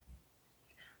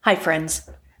Hi, friends.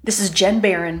 This is Jen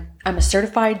Barron. I'm a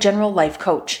certified general life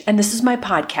coach, and this is my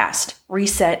podcast,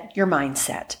 Reset Your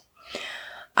Mindset.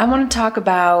 I want to talk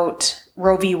about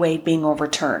Roe v. Wade being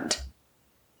overturned.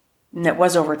 And it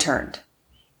was overturned.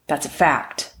 That's a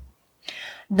fact.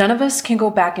 None of us can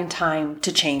go back in time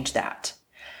to change that.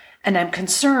 And I'm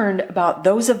concerned about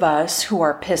those of us who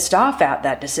are pissed off at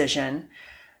that decision,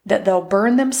 that they'll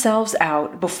burn themselves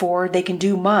out before they can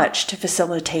do much to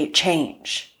facilitate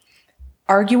change.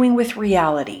 Arguing with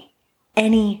reality,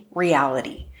 any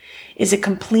reality, is a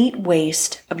complete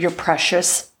waste of your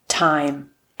precious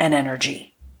time and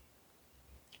energy.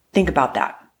 Think about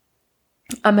that.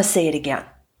 I'm going to say it again.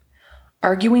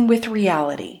 Arguing with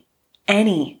reality,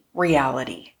 any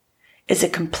reality, is a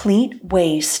complete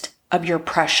waste of your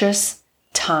precious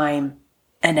time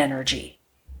and energy.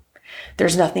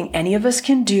 There's nothing any of us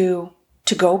can do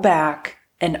to go back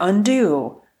and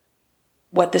undo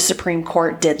what the Supreme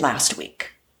Court did last week.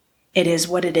 It is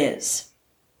what it is.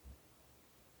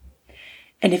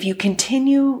 And if you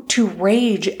continue to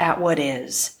rage at what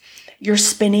is, you're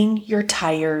spinning your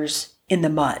tires in the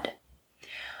mud.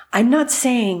 I'm not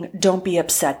saying don't be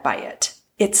upset by it.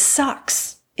 It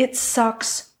sucks. It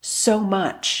sucks so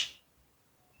much.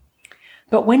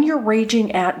 But when you're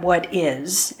raging at what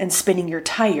is and spinning your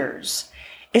tires,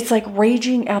 it's like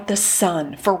raging at the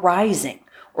sun for rising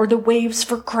or the waves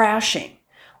for crashing,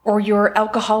 or your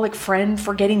alcoholic friend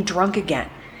for getting drunk again,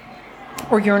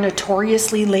 or your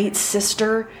notoriously late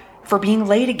sister for being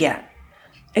late again.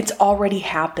 It's already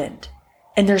happened,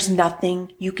 and there's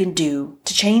nothing you can do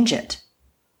to change it.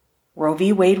 Roe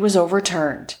v. Wade was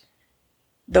overturned.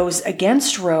 Those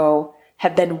against Roe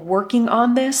have been working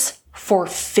on this for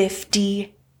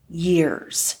 50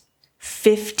 years.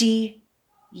 50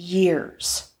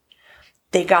 years.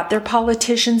 They got their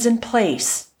politicians in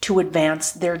place to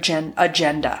advance their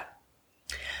agenda.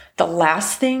 The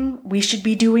last thing we should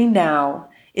be doing now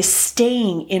is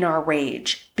staying in our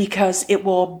rage, because it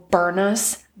will burn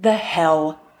us the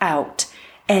hell out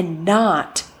and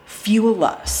not fuel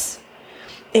us.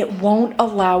 It won't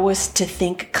allow us to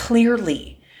think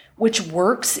clearly, which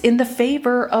works in the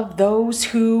favor of those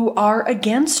who are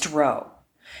against Roe.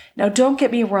 Now, don't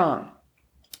get me wrong.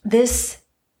 This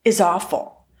is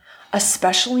awful,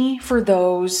 especially for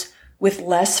those with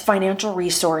less financial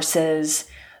resources,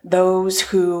 those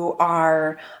who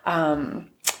are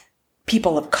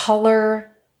people of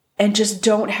color, and just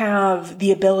don't have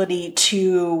the ability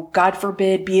to, God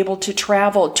forbid, be able to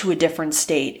travel to a different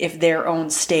state if their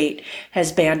own state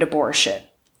has banned abortion.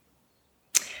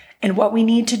 And what we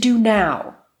need to do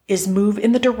now is move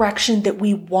in the direction that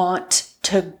we want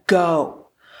to go.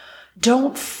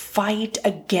 Don't fight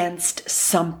against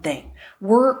something.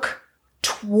 Work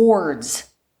towards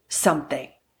something.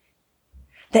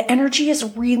 The energy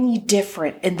is really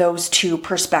different in those two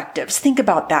perspectives. Think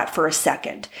about that for a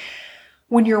second.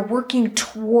 When you're working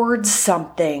towards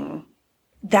something,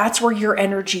 that's where your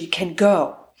energy can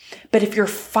go. But if you're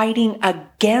fighting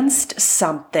against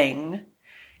something,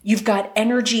 you've got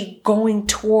energy going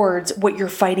towards what you're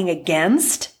fighting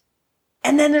against.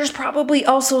 And then there's probably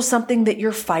also something that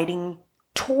you're fighting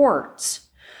towards.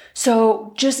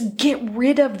 So just get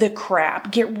rid of the crap,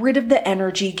 get rid of the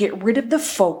energy, get rid of the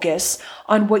focus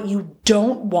on what you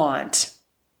don't want,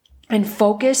 and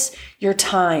focus your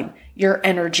time, your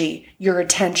energy, your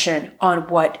attention on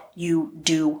what you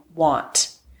do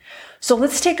want. So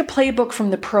let's take a playbook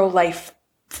from the pro-life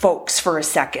folks for a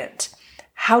second.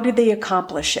 How did they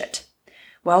accomplish it?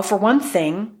 Well, for one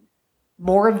thing,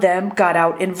 more of them got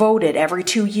out and voted every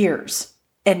 2 years.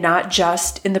 And not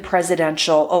just in the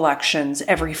presidential elections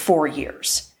every 4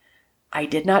 years. I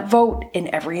did not vote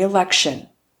in every election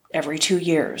every 2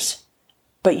 years,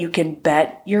 but you can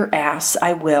bet your ass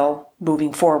I will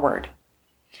moving forward.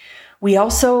 We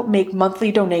also make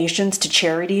monthly donations to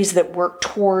charities that work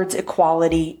towards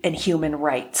equality and human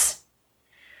rights.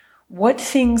 What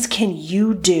things can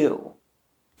you do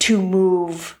to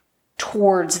move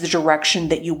towards the direction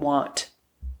that you want?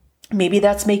 Maybe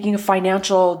that's making a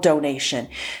financial donation.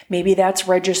 Maybe that's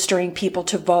registering people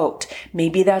to vote.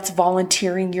 Maybe that's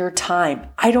volunteering your time.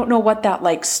 I don't know what that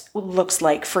looks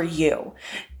like for you.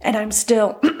 And I'm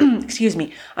still,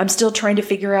 I'm still trying to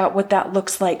figure out what that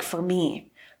looks like for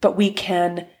me. But we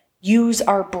can use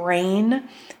our brain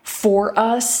for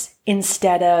us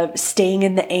instead of staying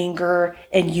in the anger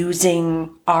and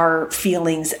using our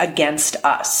feelings against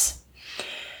us.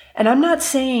 And I'm not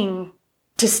saying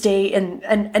to stay in,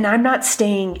 and I'm not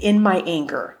staying in my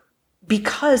anger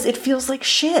because it feels like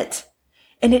shit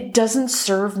and it doesn't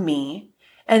serve me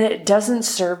and it doesn't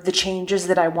serve the changes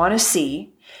that I want to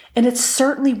see. And it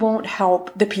certainly won't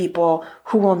help the people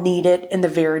who will need it in the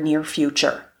very near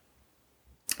future.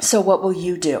 So what will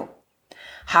you do?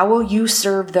 How will you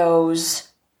serve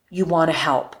those you want to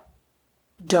help?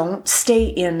 Don't stay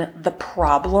in the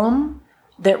problem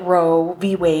that Roe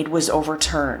v. Wade was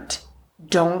overturned.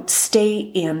 Don't stay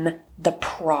in the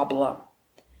problem.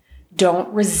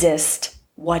 Don't resist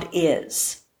what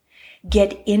is.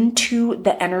 Get into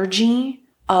the energy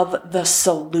of the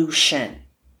solution.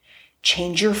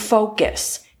 Change your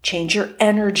focus, change your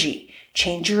energy,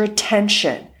 change your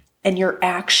attention and your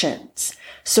actions.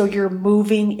 So you're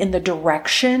moving in the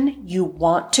direction you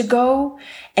want to go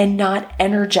and not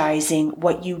energizing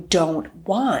what you don't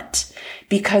want,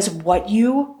 because what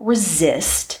you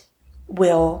resist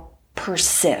will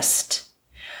persist.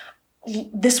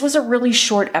 This was a really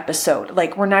short episode.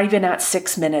 Like, we're not even at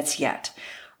 6 minutes yet.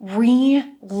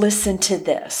 Re-listen to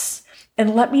this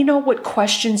and let me know what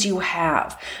questions you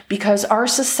have, because our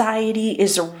society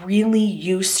is really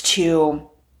used to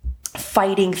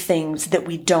fighting things that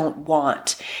we don't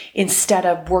want instead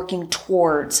of working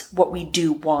towards what we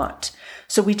do want.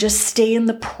 So we just stay in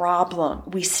the problem.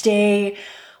 We stay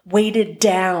weighted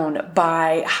down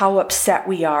by how upset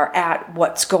we are at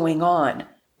what's going on.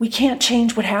 We can't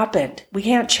change what happened. We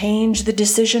can't change the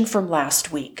decision from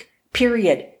last week.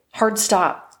 Period. Hard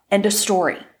stop. End of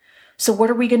story. So what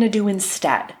are we going to do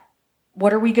instead?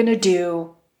 What are we going to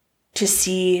do to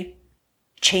see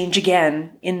change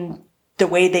again in the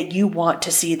way that you want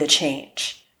to see the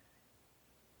change?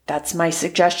 That's my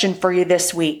suggestion for you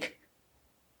this week.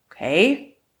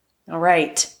 Okay? All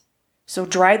right. So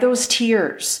dry those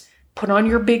tears. Put on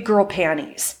your big girl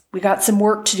panties. We got some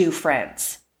work to do,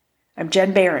 friends. I'm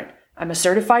Jen Barron. I'm a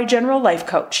certified general life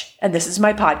coach, and this is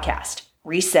my podcast,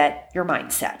 Reset Your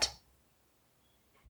Mindset.